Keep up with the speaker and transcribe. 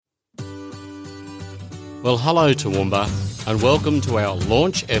Well, hello Toowoomba, and welcome to our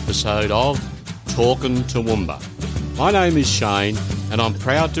launch episode of Talkin' Toowoomba. My name is Shane, and I'm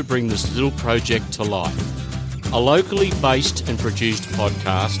proud to bring this little project to life. A locally based and produced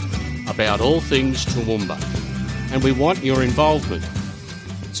podcast about all things Toowoomba, and we want your involvement.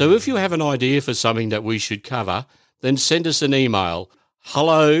 So if you have an idea for something that we should cover, then send us an email,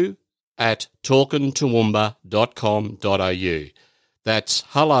 hello@talkintoowoomba.com.au. That's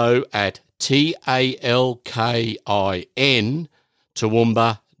hello@TALKIN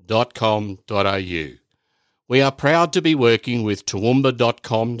toowoomba.com.au. We are proud to be working with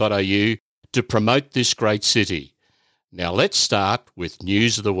toowoomba.com.au to promote this great city. Now let's start with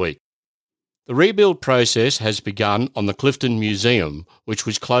News of the Week. The rebuild process has begun on the Clifton Museum, which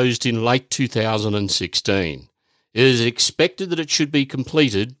was closed in late 2016. It is expected that it should be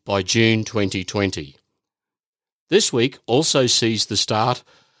completed by June 2020. This week also sees the start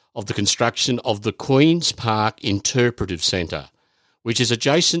of the construction of the Queen's Park Interpretive Centre, which is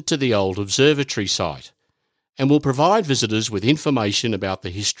adjacent to the old observatory site, and will provide visitors with information about the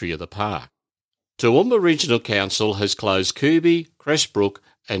history of the park. Toowoomba Regional Council has closed Kubi, Crestbrook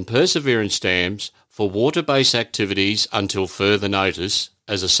and Perseverance dams for water-based activities until further notice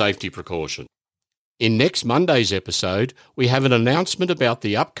as a safety precaution. In next Monday's episode, we have an announcement about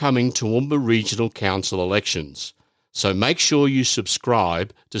the upcoming Toowoomba Regional Council elections, so make sure you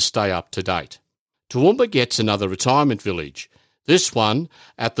subscribe to stay up to date. Toowoomba gets another retirement village. This one,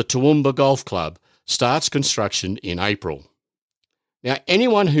 at the Toowoomba Golf Club, starts construction in April. Now,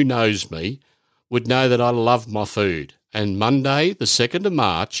 anyone who knows me would know that I love my food, and Monday, the 2nd of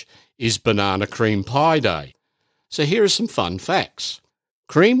March, is Banana Cream Pie Day. So here are some fun facts.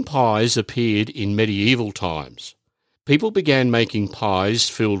 Cream pies appeared in medieval times. People began making pies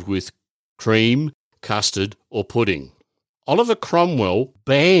filled with cream, custard or pudding. Oliver Cromwell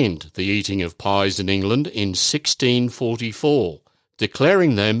banned the eating of pies in England in 1644,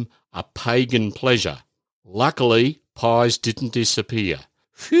 declaring them a pagan pleasure. Luckily, pies didn't disappear.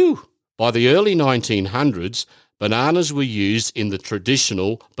 Phew! By the early 1900s, bananas were used in the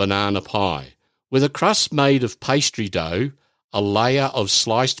traditional banana pie, with a crust made of pastry dough, a layer of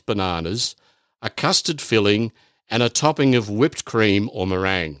sliced bananas, a custard filling, and a topping of whipped cream or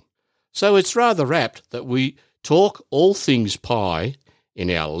meringue. So it's rather apt that we talk all things pie in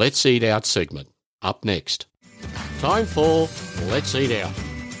our Let's Eat Out segment. Up next. Time for Let's Eat Out.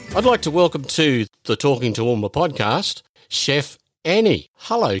 I'd like to welcome to the Talking Toowoomba podcast, Chef Annie.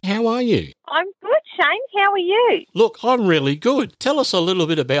 Hello, how are you? I'm good, Shane. How are you? Look, I'm really good. Tell us a little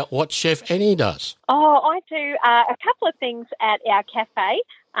bit about what Chef Annie does. Oh, I do a couple of things at our cafe.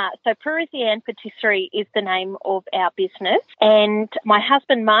 So Parisienne Patisserie is the name of our business. And my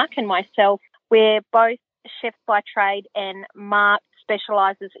husband Mark and myself, we're both chefs by trade, and Mark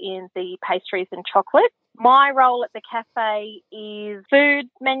specialises in the pastries and chocolate. My role at the cafe is food,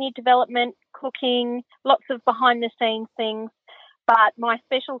 menu development, cooking, lots of behind-the-scenes things. But my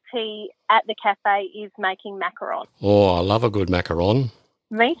specialty at the cafe is making macarons. Oh, I love a good macaron.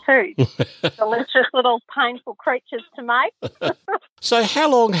 Me too. Delicious little painful creatures to make. So how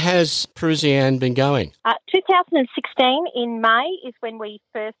long has Parisienne been going? 2016 in May is when we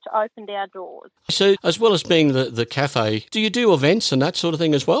first opened our doors. So as well as being the cafe, do you do events and that sort of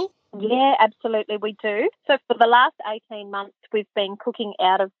thing as well? Yeah, absolutely we do. So for the last 18 months, we've been cooking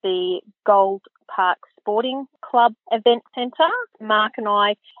out of the Gold Park Sporting Club event centre. Mark and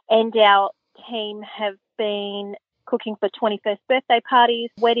I and our team have been cooking for 21st birthday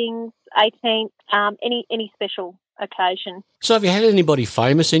parties, weddings, 18th, any special occasion. So have you had anybody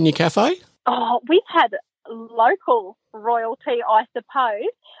famous in your cafe? Oh, we've had local royalty, I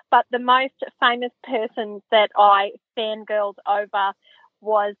suppose, but the most famous person that I fangirled over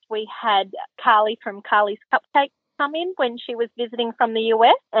was we had Carly from Carly's Cupcake come in when she was visiting from the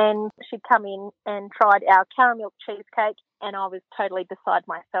US, and she'd come in and tried our caramel cheesecake, and I was totally beside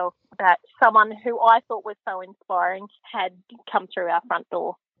myself that someone who I thought was so inspiring had come through our front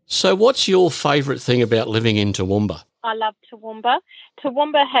door. So what's your favourite thing about living in Toowoomba? I love Toowoomba.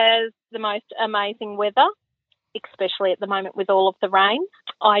 Toowoomba has the most amazing weather, especially at the moment with all of the rain.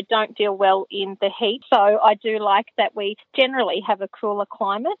 I don't deal well in the heat, so I do like that we generally have a cooler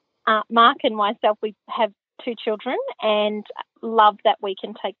climate. Mark and myself, we have 2 children and love that we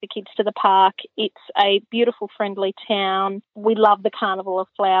can take the kids to the park. It's a beautiful, friendly town. We love the Carnival of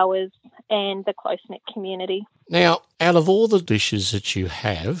Flowers and the close-knit community. Now, out of all the dishes that you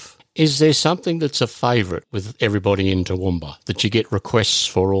have, is there something that's a favourite with everybody in Toowoomba that you get requests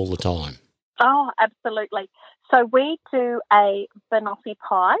for all the time? Oh, absolutely. So we do a banoffee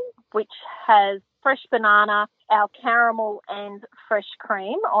pie, which has fresh banana, our caramel and fresh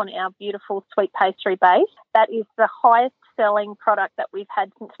cream on our beautiful sweet pastry base. That is the highest selling product that we've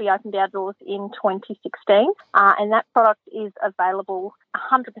had since we opened our doors in 2016. And that product is available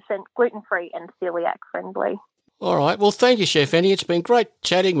 100% gluten-free and celiac friendly. All right. Well, thank you, Chef Annie. It's been great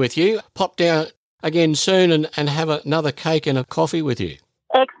chatting with you. Pop down again soon and have another cake and a coffee with you.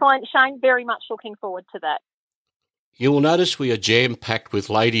 Excellent, Shane. Very much looking forward to that. You will notice we are jam-packed with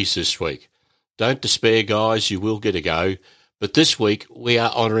ladies this week. Don't despair, guys. You will get a go. But this week we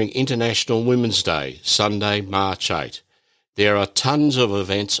are honouring International Women's Day, Sunday, March 8. There are tons of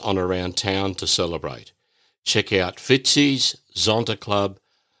events on around town to celebrate. Check out Fitzy's, Zonta Club,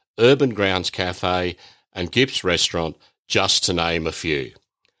 Urban Grounds Cafe and Gibbs Restaurant, just to name a few.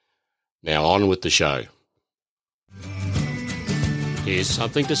 Now on with the show. Here's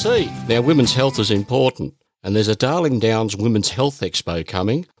something to see. Now, women's health is important, and there's a Darling Downs Women's Health Expo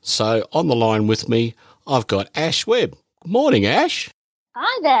coming. So on the line with me, I've got Ash Webb. Good morning, Ash.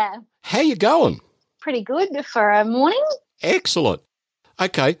 Hi there. How you going? Pretty good for a morning. Excellent.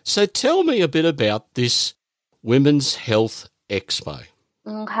 Okay, so tell me a bit about this Women's Health Expo.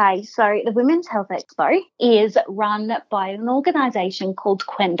 Okay, so the Women's Health Expo is run by an organisation called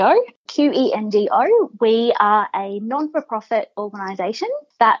Qendo, Qendo. We are a non-for-profit organisation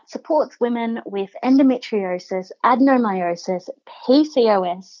that supports women with endometriosis, adenomyosis,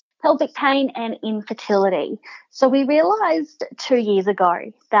 PCOS, pelvic pain and infertility. So we realised 2 years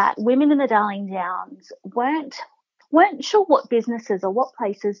ago that women in the Darling Downs weren't sure what businesses or what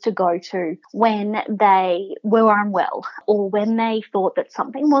places to go to when they were unwell or when they thought that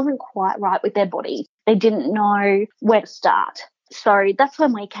something wasn't quite right with their body. They didn't know where to start. So that's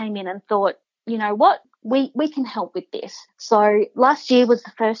when we came in and thought, you know what, we can help with this. So last year was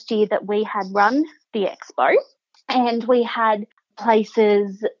the first year that we had run the expo, and we had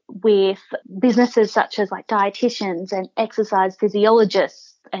places with businesses such as like dietitians and exercise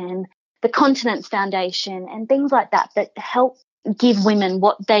physiologists and the Continence Foundation and things like that help give women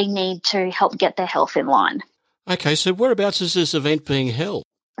what they need to help get their health in line. Okay, so whereabouts is this event being held?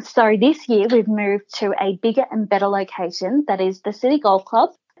 So this year we've moved to a bigger and better location, that is the City Golf Club.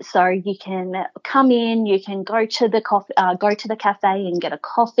 So you can come in, you can go to the cafe and get a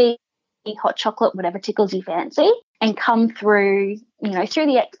coffee, hot chocolate, whatever tickles you fancy, and come through the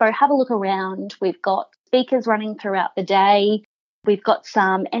expo, have a look around. We've got speakers running throughout the day. We've got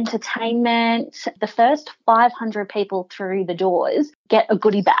some entertainment. The first 500 people through the doors get a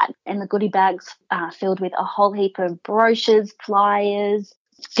goodie bag, and the goodie bag's filled with a whole heap of brochures, flyers,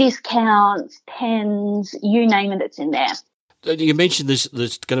 discounts, pens, you name it, it's in there. You mentioned there's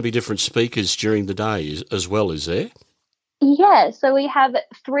going to be different speakers during the day as well, is there? Yeah, so we have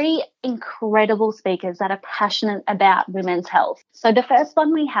 3 incredible speakers that are passionate about women's health. So the first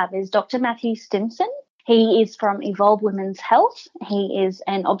one we have is Dr. Matthew Stimson. He is from Evolve Women's Health. He is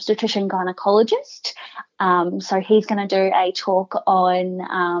an obstetrician gynecologist. So he's going to do a talk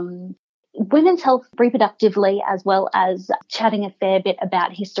on women's health reproductively, as well as chatting a fair bit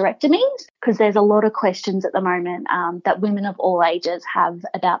about hysterectomies, because there's a lot of questions at the moment that women of all ages have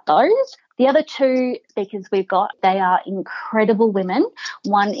about those. The other 2 speakers we've got, they are incredible women.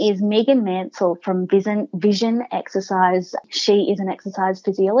 One is Megan Mansell from Vision Exercise. She is an exercise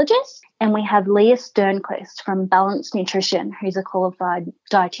physiologist. And we have Leah Sternquist from Balanced Nutrition, who's a qualified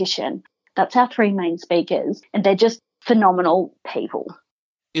dietitian. That's our 3 main speakers, and they're just phenomenal people.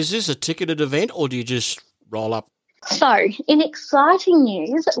 Is this a ticketed event, or do you just roll up? So, in exciting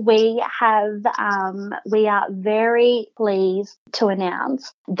news, we are very pleased to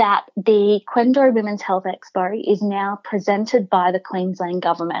announce that the Qendo Women's Health Expo is now presented by the Queensland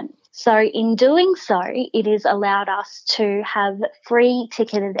Government. So in doing so, it has allowed us to have free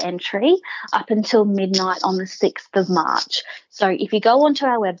ticketed entry up until midnight on the 6th of March. So if you go onto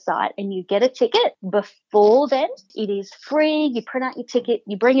our website and you get a ticket before then, it is free. You print out your ticket,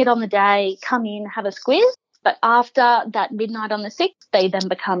 you bring it on the day, come in, have a squiz. But after that midnight on the 6th, they then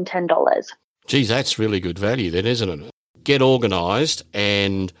become $10. Geez, that's really good value then, isn't it? Get organised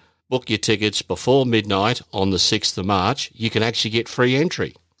and book your tickets before midnight on the 6th of March. You can actually get free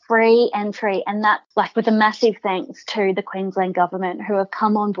entry. Free entry, and that's like with a massive thanks to the Queensland Government who have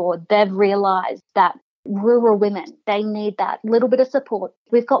come on board. They've realised that rural women, they need that little bit of support.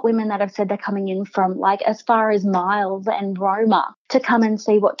 We've got women that have said they're coming in from like as far as Miles and Roma to come and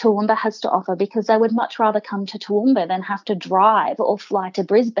see what Toowoomba has to offer, because they would much rather come to Toowoomba than have to drive or fly to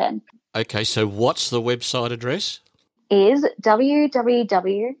Brisbane. Okay, so what's the website address? Is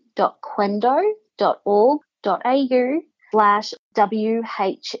www.qendo.org.au/WHE.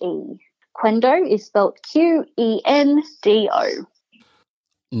 Qendo is spelled Qendo.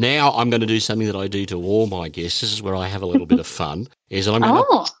 Now I'm going to do something that I do to all my guests. This is where I have a little bit of fun. Is I'm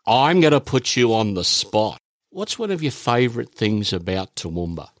Oh, going to put you on the spot. What's one of your favourite things about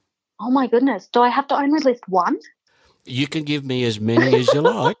Toowoomba? oh my goodness. Do I have to only list one? You can give me as many as you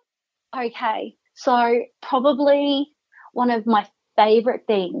like. Okay. So probably one of my favourite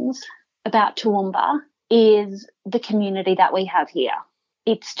things about Toowoomba is the community that we have here.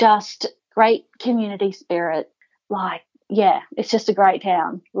 It's just great community spirit. Like, yeah, it's just a great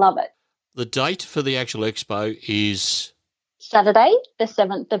town. Love it. The date for the actual expo is, Saturday, the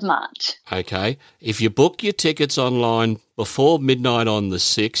 7th of March. okay, if you book your tickets online before midnight on the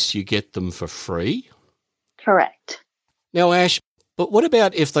 6th, you get them for free. Correct. Now, Ash, but what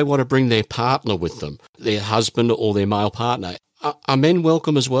about if they want to bring their partner with them, their husband or their male partner? Are men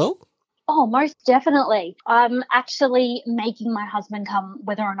welcome as well? Oh, most definitely. I'm actually making my husband come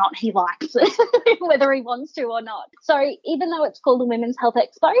whether or not he likes it, whether he wants to or not. So even though it's called the Women's Health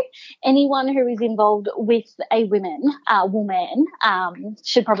Expo, anyone who is involved with a woman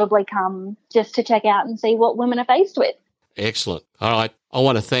should probably come just to check out and see what women are faced with. Excellent. All right. I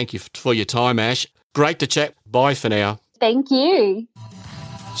want to thank you for your time, Ash. Great to chat. Bye for now. Thank you.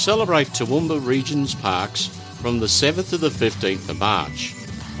 Celebrate Toowoomba Region's parks from the 7th to the 15th of March.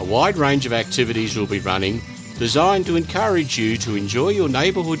 A wide range of activities will be running, designed to encourage you to enjoy your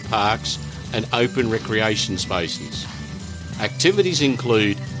neighbourhood parks and open recreation spaces. Activities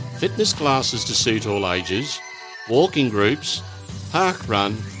include fitness classes to suit all ages, walking groups, park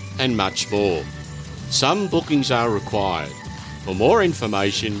run and much more. Some bookings are required. For more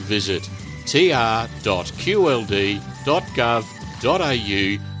information, visit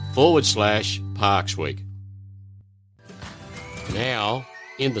tr.qld.gov.au/Parks Week. Now,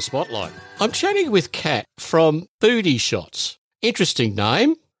 in the spotlight, I'm chatting with Kat from Foodie Shots. Interesting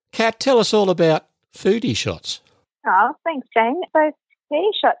name. Kat, tell us all about Foodie Shots. Oh, thanks, Jane. So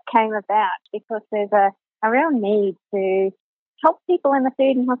Foodie Shots came about because there's a real need to help people in the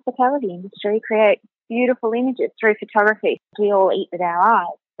food and hospitality industry create beautiful images through photography. We all eat with our eyes.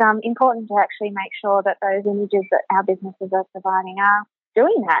 It's important to actually make sure that those images that our businesses are providing are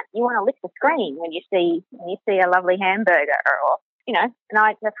doing that. You want to lick the screen when you see a lovely hamburger or,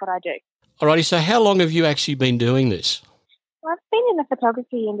 that's what I do. Alrighty, so how long have you actually been doing this? Well, I've been in the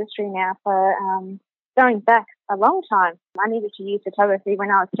photography industry now for going back a long time. I needed to use photography when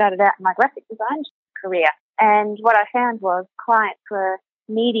I started out in my graphic design career. And what I found was clients were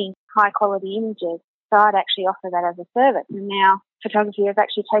needing high quality images. So I'd actually offer that as a service. And now photography has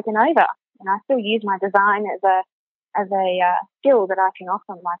actually taken over. And I still use my design as a skill that I can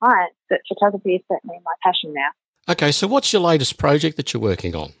offer my clients. But photography is certainly my passion now. Okay, so what's your latest project that you're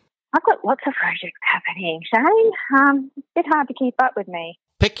working on? I've got lots of projects happening, Shane. It's a bit hard to keep up with me.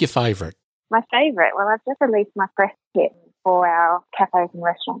 Pick your favourite. My favourite? Well, I've just released my press kit for our cafes and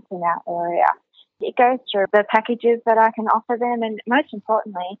restaurants in our area. It goes through the packages that I can offer them and, most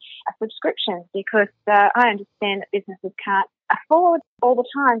importantly, a subscription because I understand that businesses can't afford all the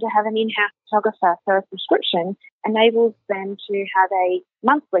time to have an in-house photographer. So a subscription enables them to have a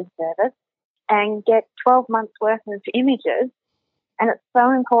monthly service and get 12 months worth of images. And it's so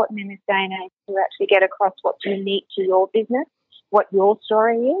important in this day and age to actually get across what's unique to your business, what your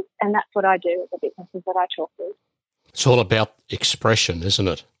story is, and that's what I do with the businesses that I talk to. It's all about expression, isn't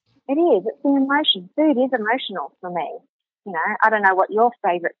it? It is. It's the emotion. Food is emotional for me. I don't know what your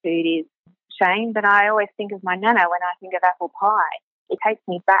favourite food is, Shane, but I always think of my nana when I think of apple pie. It takes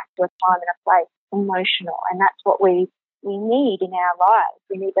me back to a time and a place, emotional, and that's what we need in our lives.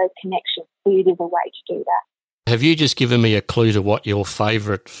 We need those connections. Food is a way to do that. Have you just given me a clue to what your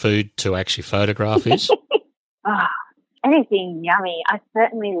favourite food to actually photograph is? Anything yummy. I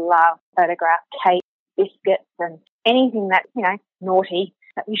certainly love photograph cake, biscuits, and anything that's, naughty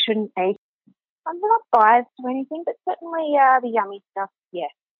that you shouldn't eat. I'm not biased to anything, but certainly the yummy stuff,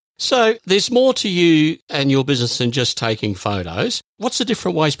 yes. So there's more to you and your business than just taking photos. What's the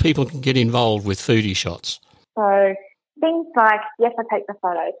different ways people can get involved with Foodie Shots? So things like, yes, I take the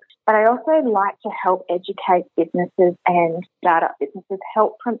photos, but I also like to help educate businesses and startup businesses,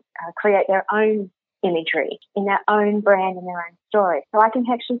 help create their own imagery in their own brand and their own story. So I can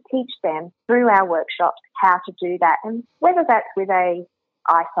actually teach them through our workshops how to do that. And whether that's with a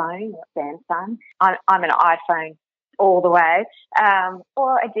iPhone or Samsung, I'm an iPhone all the way,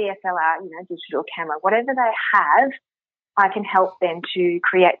 or a DSLR, digital camera, whatever they have, I can help them to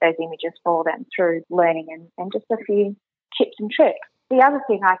create those images for them through learning and just a few tips and tricks. The other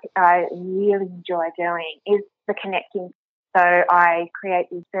thing I really enjoy doing is the connecting. So I create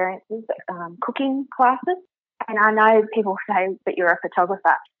the experiences, cooking classes, and I know people say that you're a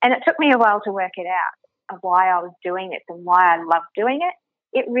photographer. And it took me a while to work it out of why I was doing it and why I love doing it.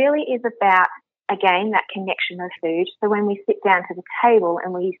 it really is about, again, that connection of food. So when we sit down to the table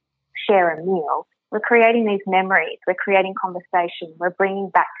and we share a meal, we're creating these memories, we're creating conversation, we're bringing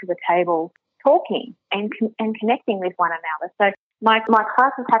back to the table talking and connecting with one another. So my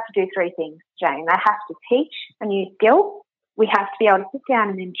classes have to do three things, Jane. They have to teach a new skill, we have to be able to sit down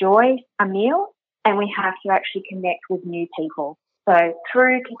and enjoy a meal, and we have to actually connect with new people. So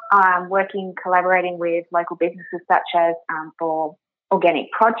through collaborating with local businesses such as for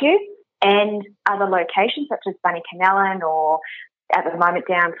organic produce and other locations such as Bunnycanellan or at the moment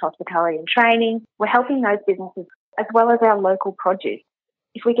Downs Hospitality and Training, we're helping those businesses as well as our local produce.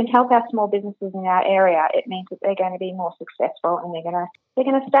 If we can help our small businesses in our area, it means that they're going to be more successful and they're going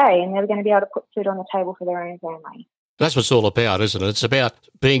to stay and they're going to be able to put food on the table for their own family. That's what it's all about, isn't it? It's about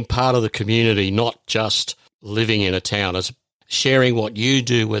being part of the community, not just living in a town. It's sharing what you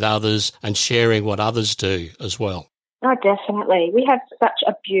do with others and sharing what others do as well. Oh, definitely. We have such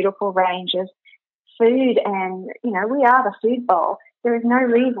a beautiful range of food and, we are the food bowl. There is no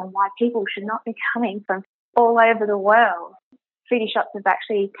reason why people should not be coming from all over the world. Foodie Shots is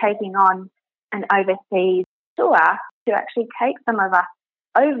actually taking on an overseas tour to actually take some of us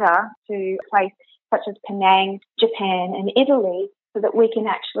over to places such as Penang, Japan and Italy so that we can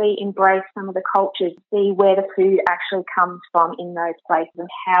actually embrace some of the cultures, see where the food actually comes from in those places and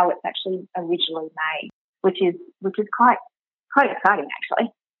how it's actually originally made, which is quite exciting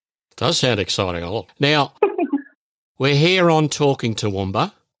actually. Does sound exciting a lot. Now, we're here on Talking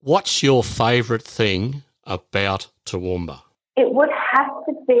Toowoomba. What's your favourite thing about Toowoomba? It would have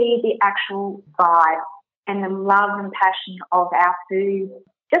to be the actual vibe and the love and passion of our food,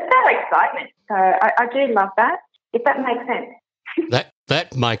 just our excitement. So I do love that, if that makes sense.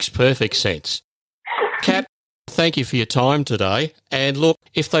 That makes perfect sense. Kat, thank you for your time today. And look,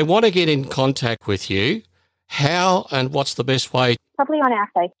 if they want to get in contact with you, how and what's the best way? Probably on our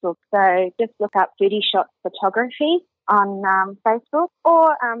Facebook. So just look up Foodie Shots Photography on Facebook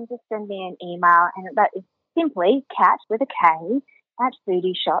or just send me an email, and that is simply Kat with a K at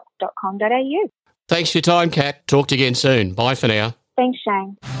foodieshots.com.au. Thanks for your time, Kat. Talk to you again soon. Bye for now. Thanks,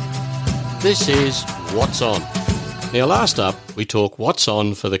 Shane. This is What's On. Now, last up, we talk What's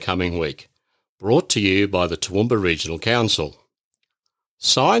On for the coming week, brought to you by the Toowoomba Regional Council.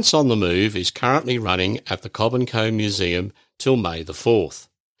 Science on the Move is currently running at the Cobb & Co Museum till May the 4th.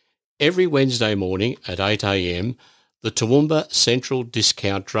 Every Wednesday morning at 8 a.m, the Toowoomba Central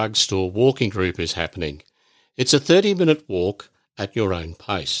Discount Drugstore walking group is happening. It's a 30-minute walk at your own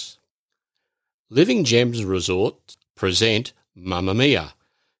pace. Living Gems Resort present Mamma Mia,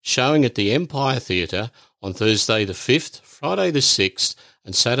 showing at the Empire Theatre on Thursday the 5th, Friday the 6th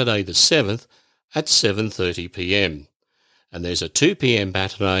and Saturday the 7th at 7:30 p.m. And there's a 2 p.m.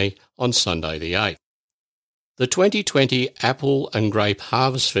 matinee on Sunday the 8th. The 2020 Apple and Grape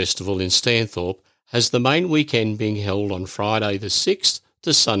Harvest Festival in Stanthorpe has the main weekend being held on Friday the 6th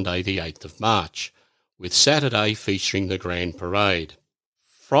to Sunday the 8th of March, with Saturday featuring the Grand Parade.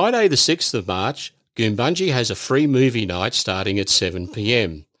 Friday the 6th of March, Goombungee has a free movie night starting at 7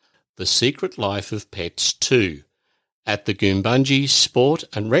 p.m, The Secret Life of Pets 2, at the Goombungee Sport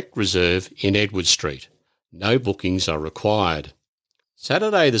and Rec Reserve in Edward Street. No bookings are required.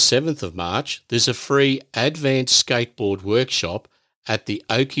 Saturday the 7th of March, there's a free advanced skateboard workshop at the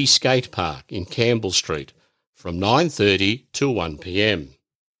Oakey Skate Park in Campbell Street from 9:30 to 1 p.m.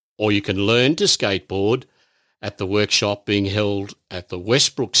 Or you can learn to skateboard at the workshop being held at the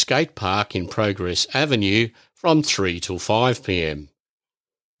Westbrook Skate Park in Progress Avenue from 3 till 5 p.m.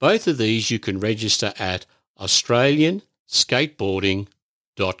 Both of these you can register at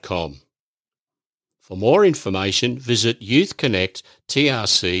australianskateboarding.com. For more information, visit Youth Connect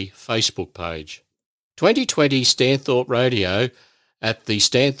TRC Facebook page. 2020 Stanthorpe Rodeo at the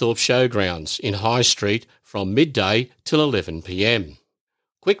Stanthorpe Showgrounds in High Street from midday till 11 p.m.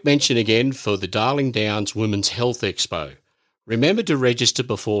 Quick mention again for the Darling Downs Women's Health Expo. Remember to register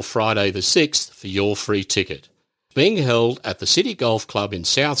before Friday the 6th for your free ticket. It's being held at the City Golf Club in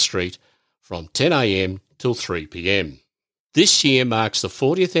South Street from 10 a.m. till 3 p.m. This year marks the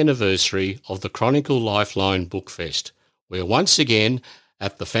 40th anniversary of the Chronicle Lifeline Bookfest, where once again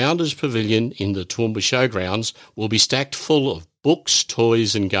at the Founders Pavilion in the Toowoomba Showgrounds will be stacked full of books,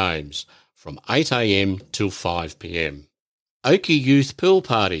 toys and games from 8 a.m. till 5 p.m. Oakey Youth Pool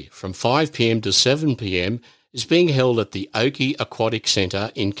Party from 5 p.m. to 7 p.m. is being held at the Oakey Aquatic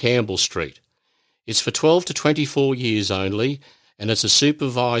Centre in Campbell Street. It's for 12 to 24 years only, and it's a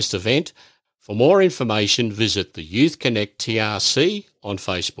supervised event. For more information, visit the Youth Connect TRC on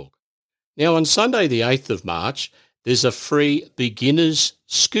Facebook. Now, on Sunday the 8th of March, there's a free beginners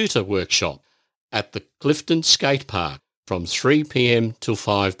scooter workshop at the Clifton Skate Park from 3 p.m. till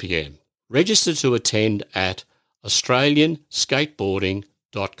 5 p.m. Register to attend at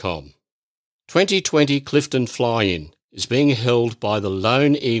australianskateboarding.com. 2020 Clifton Fly-In is being held by the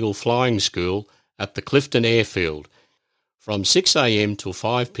Lone Eagle Flying School at the Clifton Airfield from 6 a.m. till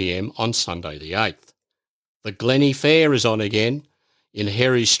 5 p.m. on Sunday the 8th. The Glennie Fair is on again in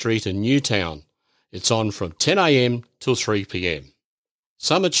Herries Street in Newtown. It's on from 10 a.m. till 3 p.m.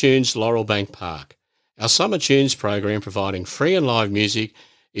 Summer Tunes Laurelbank Park. Our Summer Tunes program providing free and live music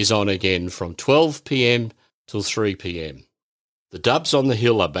is on again from 12 p.m. till 3 p.m. The Dubs on the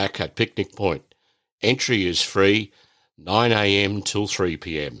Hill are back at Picnic Point. Entry is free, 9 a.m. till 3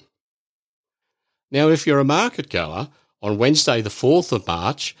 p.m. Now, if you're a market goer, on Wednesday the 4th of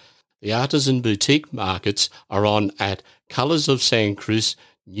March, the Artisan Boutique Markets are on at Colours of Sandcruz,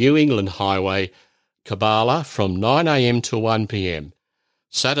 New England Highway, Kabbalah from 9 a.m. to 1 p.m.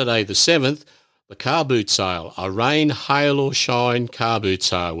 Saturday the 7th, the Car Boot Sale, a rain, hail or shine car boot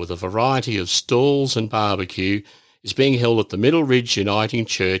sale with a variety of stalls and barbecue, is being held at the Middle Ridge Uniting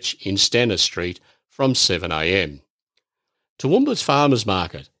Church in Stenner Street from 7 a.m. Toowoomba's Farmers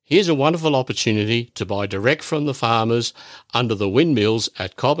Market. Here's a wonderful opportunity to buy direct from the farmers under the windmills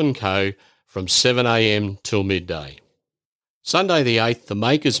at Cobb & Co. from 7 a.m. till midday. Sunday the 8th, the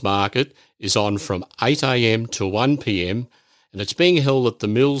Makers Market is on from 8 a.m. to 1 p.m. and it's being held at the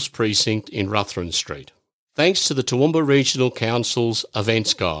Mills Precinct in Ruthven Street. Thanks to the Toowoomba Regional Council's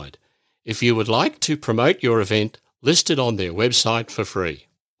Events Guide. If you would like to promote your event, list it on their website for free.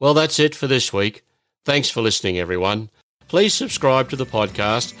 Well, that's it for this week. Thanks for listening, everyone. Please subscribe to the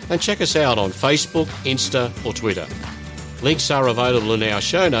podcast and check us out on Facebook, Insta or Twitter. Links are available in our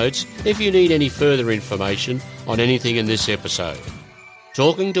show notes if you need any further information on anything in this episode.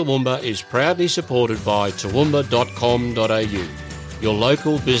 Talking Toowoomba is proudly supported by toowoomba.com.au, your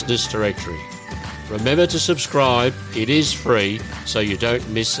local business directory. Remember to subscribe, it is free, so you don't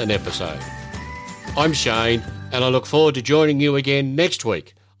miss an episode. I'm Shane, and I look forward to joining you again next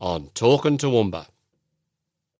week on Talking Toowoomba.